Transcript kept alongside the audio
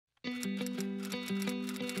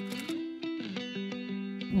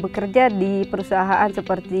bekerja di perusahaan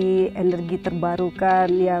seperti energi terbarukan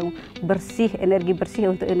yang bersih, energi bersih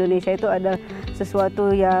untuk Indonesia itu ada sesuatu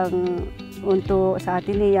yang untuk saat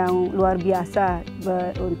ini yang luar biasa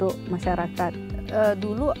untuk masyarakat.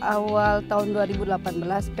 Dulu awal tahun 2018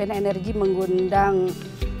 Vena Energy mengundang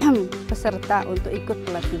peserta untuk ikut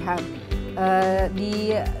pelatihan.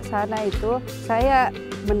 Di sana itu saya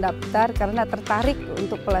mendaftar karena tertarik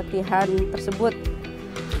untuk pelatihan tersebut.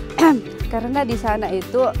 Karena di sana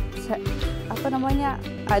itu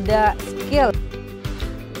ada skill.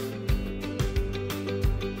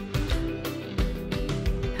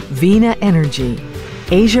 Vena Energy,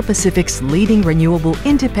 Asia Pacific's leading renewable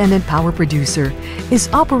independent power producer, is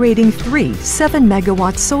operating 3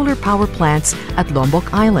 7-megawatt solar power plants at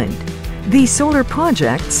Lombok Island. These solar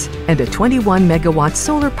projects and a 21-megawatt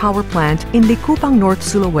solar power plant in Likupang, North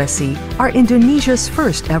Sulawesi are Indonesia's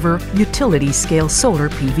first ever utility-scale solar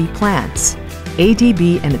PV plants.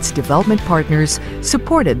 ADB and its development partners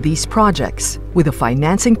supported these projects with a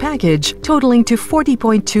financing package totaling to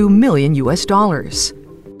 $40.2 million.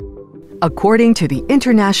 According to the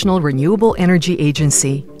International Renewable Energy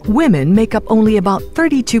Agency, women make up only about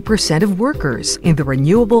 32% of workers in the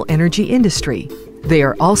renewable energy industry. They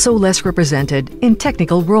are also less represented in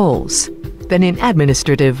technical roles than in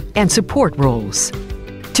administrative and support roles.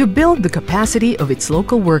 To build the capacity of its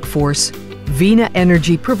local workforce, Vena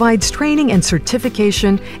Energy provides training and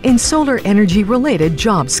certification in solar energy-related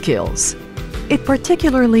job skills. It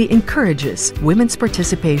particularly encourages women's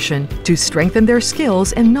participation to strengthen their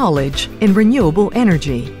skills and knowledge in renewable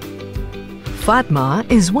energy. Fatma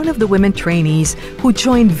is one of the women trainees who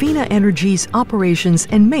joined Vena Energy's operations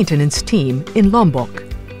and maintenance team in Lombok.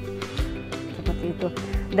 Seperti itu.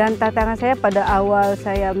 Dan tantangan saya pada awal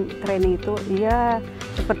saya training itu, ya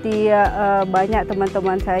seperti banyak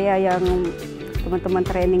teman-teman saya yang teman-teman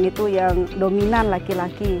training itu yang dominan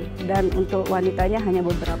laki-laki dan untuk wanitanya hanya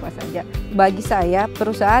beberapa saja. Bagi saya,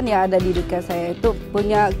 perusahaan yang ada di dekat saya itu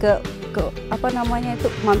punya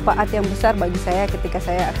manfaat yang besar bagi saya ketika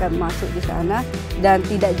saya akan masuk di sana dan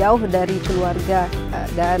tidak jauh dari keluarga.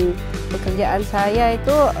 Dan pekerjaan saya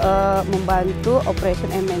itu membantu operation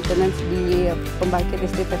and maintenance di pembangkit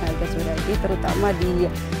listrik tenaga surya ini, terutama di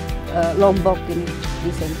Lombok ini, di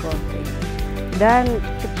Sengkol. Dan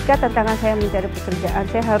ketika tantangan saya mencari pekerjaan,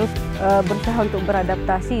 saya harus berusaha untuk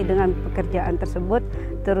beradaptasi dengan pekerjaan tersebut,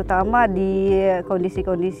 terutama di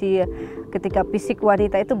kondisi-kondisi ketika fisik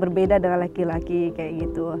wanita itu berbeda dengan laki-laki kayak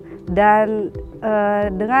gitu. Dan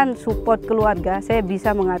dengan support keluarga, saya bisa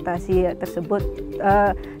mengatasi tersebut.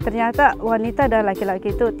 Ternyata wanita dan laki-laki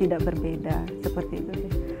itu tidak berbeda, seperti itu.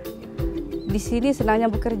 Di sini senangnya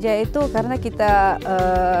bekerja itu karena kita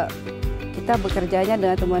bekerjanya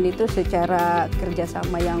dengan teman itu secara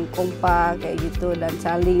kerjasama yang kompak kayak gitu, dan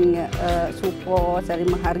saling support, saling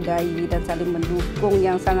menghargai dan saling mendukung,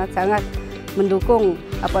 yang sangat-sangat mendukung.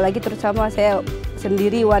 Apalagi terutama saya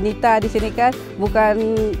sendiri wanita di sini kan,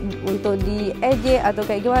 bukan untuk diejek atau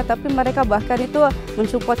kayak gimana, tapi mereka bahkan itu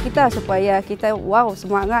mensupport kita supaya kita wow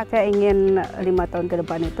semangat. Saya ingin 5 tahun ke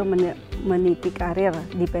depan itu meniti karir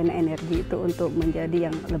di Vena Energy itu untuk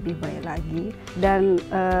menjadi yang lebih baik lagi, dan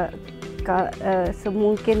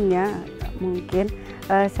mungkin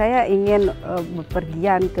saya ingin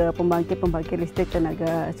bepergian ke pembangkit listrik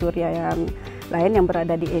tenaga surya yang lain yang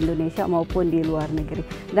berada di Indonesia maupun di luar negeri.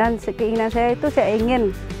 Dan keinginan saya itu saya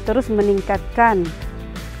ingin terus meningkatkan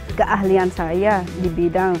keahlian saya di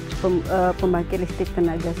bidang pembangkit listrik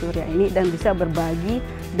tenaga surya ini dan bisa berbagi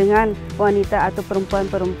dengan wanita atau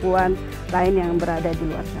perempuan-perempuan lain yang berada di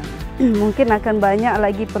luar sana. Mungkin akan banyak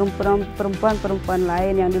lagi perempuan-perempuan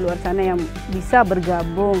lain yang di luar sana yang bisa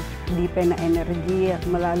bergabung di Vena Energy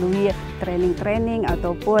melalui training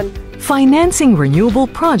ataupun financing renewable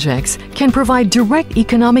projects can provide direct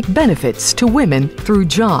economic benefits to women through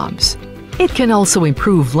jobs. It can also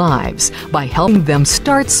improve lives by helping them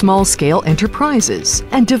start small-scale enterprises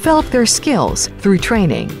and develop their skills through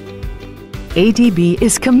training. ADB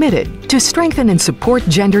is committed to strengthen and support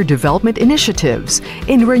gender development initiatives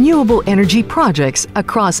in renewable energy projects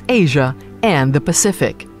across Asia and the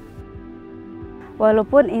Pacific.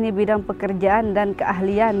 Walaupun ini bidang pekerjaan dan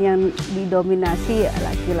keahlian yang didominasi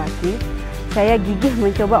laki-laki, saya gigih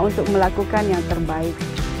mencoba untuk melakukan yang terbaik.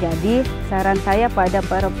 Jadi, saran saya pada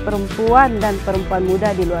para perempuan dan perempuan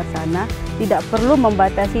muda di luar sana, tidak perlu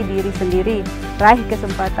membatasi diri sendiri, raih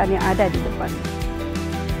kesempatan yang ada di depan.